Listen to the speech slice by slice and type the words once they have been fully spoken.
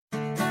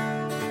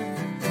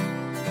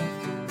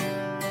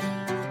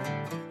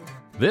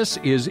This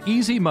is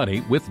Easy Money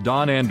with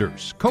Don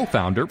Anders,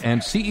 co-founder and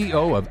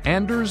CEO of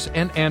Anders &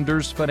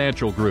 Anders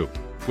Financial Group.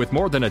 With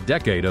more than a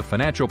decade of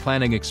financial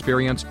planning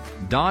experience,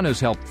 Don has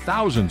helped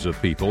thousands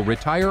of people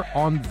retire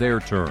on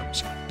their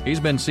terms. He's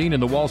been seen in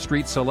the Wall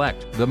Street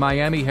Select, the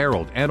Miami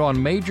Herald, and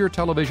on major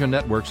television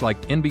networks like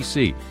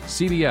NBC,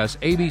 CBS,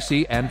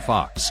 ABC, and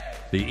Fox.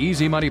 The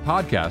Easy Money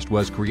podcast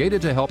was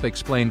created to help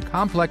explain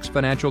complex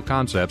financial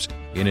concepts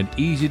in an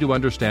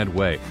easy-to-understand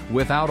way,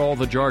 without all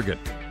the jargon.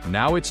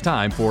 Now it's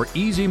time for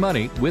Easy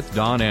Money with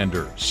Don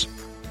Anders.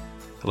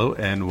 Hello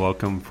and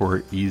welcome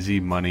for Easy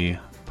Money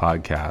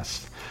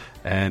podcast.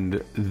 And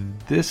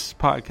this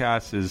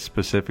podcast is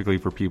specifically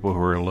for people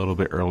who are a little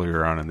bit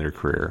earlier on in their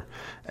career.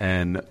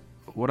 And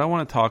what I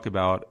want to talk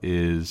about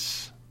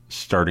is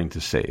starting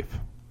to save.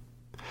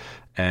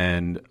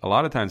 And a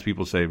lot of times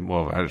people say,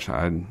 well,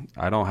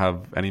 I don't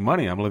have any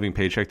money. I'm living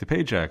paycheck to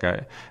paycheck.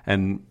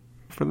 And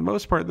for the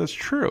most part, that's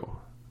true.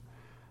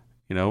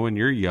 You know, when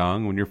you're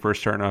young, when you're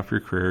first starting off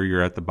your career,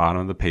 you're at the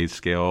bottom of the pay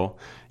scale.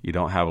 You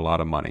don't have a lot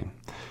of money.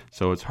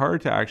 So it's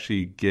hard to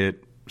actually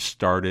get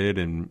started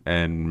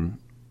and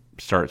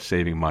start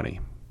saving money.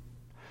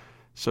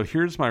 So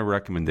here's my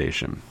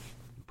recommendation.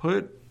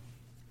 Put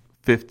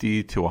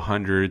 $50 to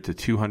 $100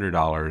 to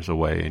 $200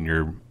 away in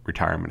your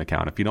retirement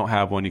account. If you don't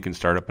have one, you can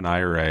start up an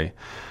IRA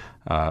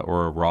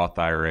or a Roth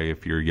IRA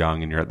if you're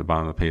young and you're at the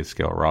bottom of the pay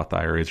scale. Roth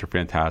IRAs are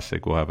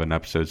fantastic. We'll have an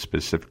episode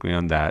specifically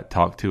on that.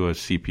 Talk to a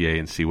CPA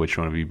and see which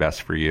one would be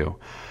best for you.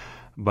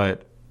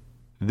 But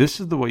this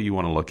is the way you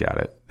want to look at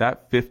it.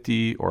 That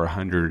 $50 or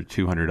 $100 or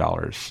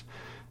 $200.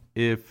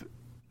 If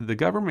the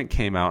government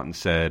came out and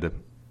said,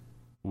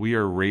 we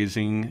are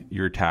raising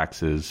your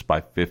taxes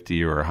by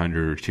 $50 or $100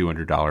 or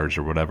 $200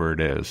 or whatever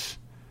it is,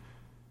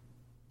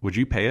 would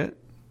you pay it?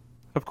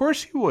 Of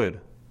course you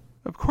would.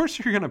 Of course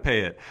you're going to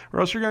pay it,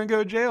 or else you're going to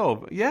go to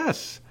jail.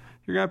 Yes,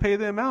 you're going to pay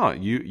the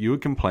amount. You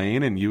would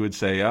complain and you would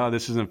say, oh,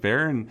 this isn't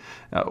fair, and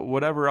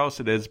whatever else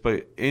it is,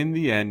 but in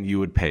the end, you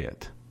would pay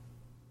it.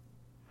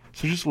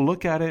 So just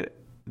look at it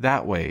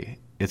that way.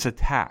 It's a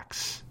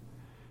tax.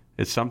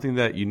 It's something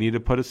that you need to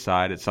put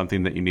aside. It's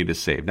something that you need to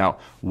save. Now,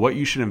 what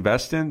you should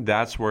invest in,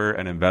 that's where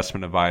an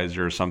investment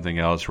advisor or something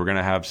else, we're going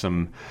to have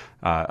some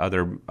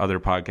other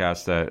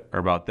podcasts that are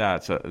about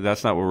that. So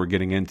that's not what we're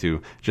getting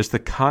into. Just the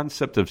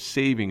concept of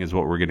saving is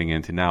what we're getting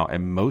into now.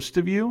 And most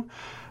of you,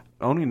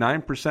 only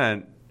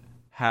 9%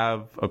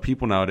 of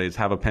people nowadays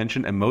have a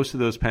pension, and most of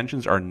those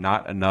pensions are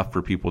not enough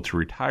for people to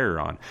retire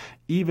on.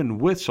 Even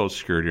with Social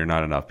Security are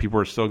not enough. People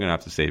are still going to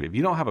have to save. If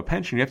you don't have a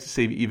pension, you have to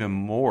save even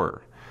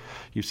more.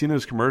 You've seen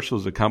those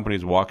commercials of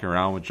companies walking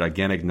around with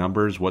gigantic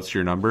numbers. What's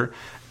your number?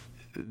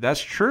 That's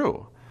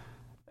true.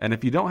 And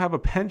if you don't have a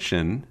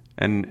pension,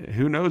 and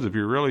who knows, if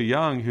you're really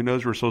young, who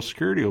knows where Social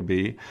Security will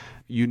be,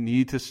 you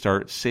need to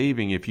start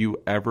saving if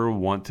you ever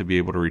want to be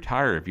able to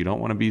retire. If you don't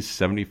want to be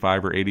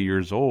 75 or 80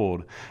 years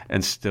old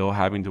and still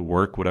having to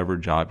work whatever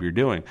job you're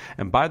doing.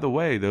 And by the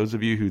way, those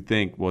of you who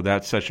think, well,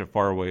 that's such a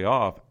far way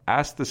off,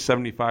 ask the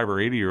 75 or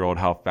 80-year-old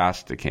how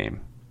fast it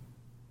came.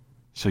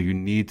 So you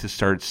need to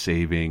start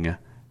saving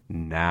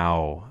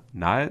now,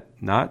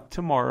 not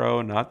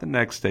tomorrow, not the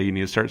next day. You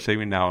need to start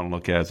saving now and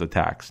look at it as a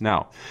tax.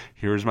 Now,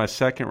 here's my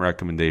second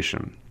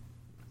recommendation.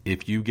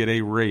 If you get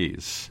a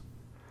raise,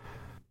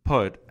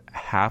 put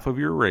half of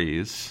your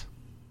raise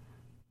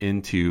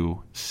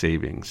into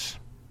savings.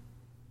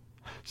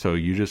 So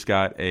you just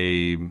got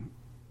a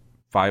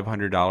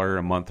 $500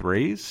 a month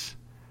raise,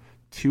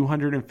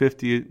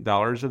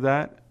 $250 of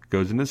that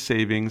goes into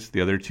savings.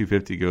 The other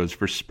 $250 goes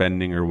for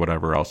spending or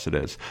whatever else it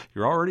is.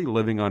 You're already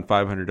living on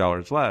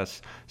 $500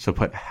 less, so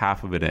put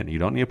half of it in. You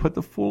don't need to put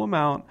the full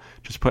amount,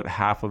 just put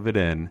half of it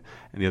in.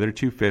 And the other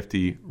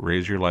 $250,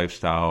 raise your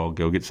lifestyle,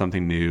 go get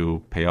something new,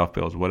 pay off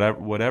bills,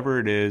 whatever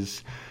it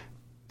is,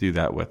 do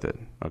that with it.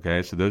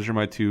 Okay, so those are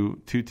my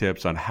two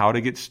tips on how to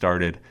get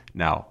started.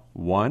 Now,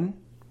 one,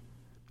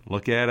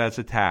 look at it as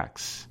a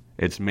tax.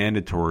 It's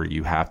mandatory.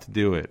 You have to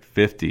do it.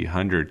 $50,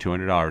 $100,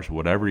 $200,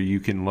 whatever you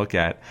can look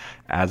at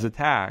as a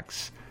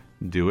tax,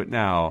 do it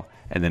now.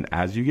 And then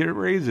as you get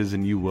raises,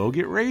 and you will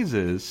get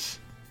raises,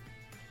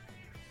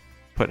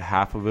 put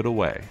half of it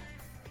away.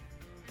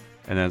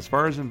 And as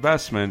far as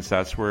investments,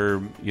 that's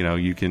where,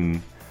 you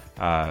can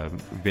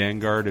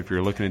Vanguard, if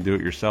you're looking to do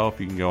it yourself,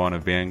 you can go on a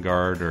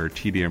Vanguard or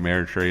TD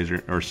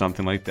Ameritrade or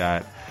something like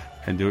that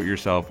and do it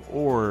yourself.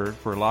 Or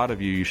for a lot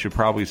of you, you should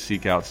probably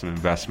seek out some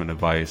investment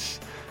advice.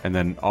 And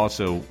then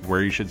also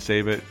where you should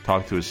save it,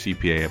 talk to a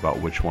CPA about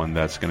which one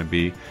that's going to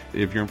be.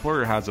 If your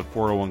employer has a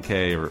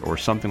 401k or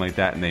something like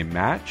that and they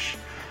match,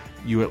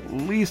 you at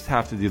least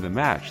have to do the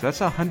match. That's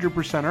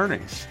 100%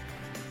 earnings.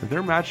 If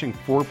they're matching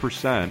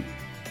 4%,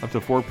 up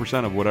to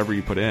 4% of whatever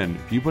you put in,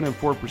 if you put in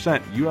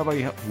 4%, you have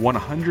a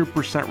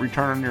 100%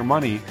 return on your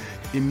money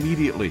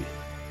immediately.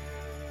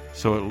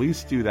 So at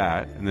least do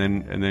that and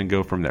then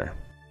go from there.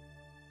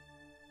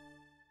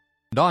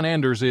 Don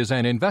Anders is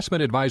an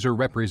investment advisor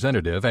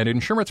representative and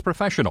insurance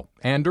professional.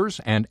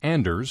 Anders and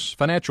Anders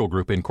Financial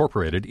Group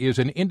Incorporated is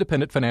an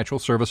independent financial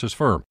services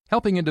firm,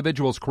 helping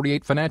individuals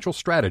create financial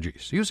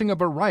strategies using a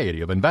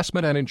variety of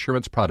investment and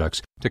insurance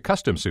products to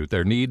custom suit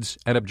their needs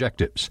and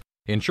objectives.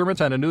 Insurance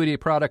and annuity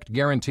product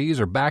guarantees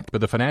are backed by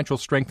the financial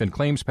strength and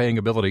claims-paying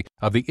ability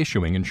of the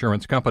issuing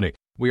insurance company.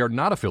 We are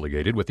not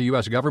affiliated with the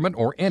U.S. government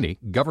or any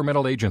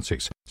governmental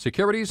agencies.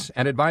 Securities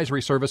and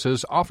advisory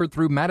services offered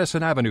through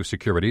Madison Avenue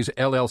Securities,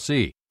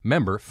 LLC,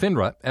 member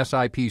FINRA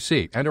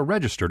SIPC, and a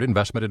registered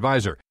investment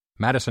advisor.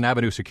 Madison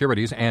Avenue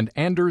Securities and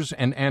Anders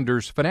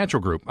Financial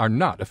Group are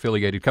not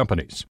affiliated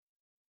companies.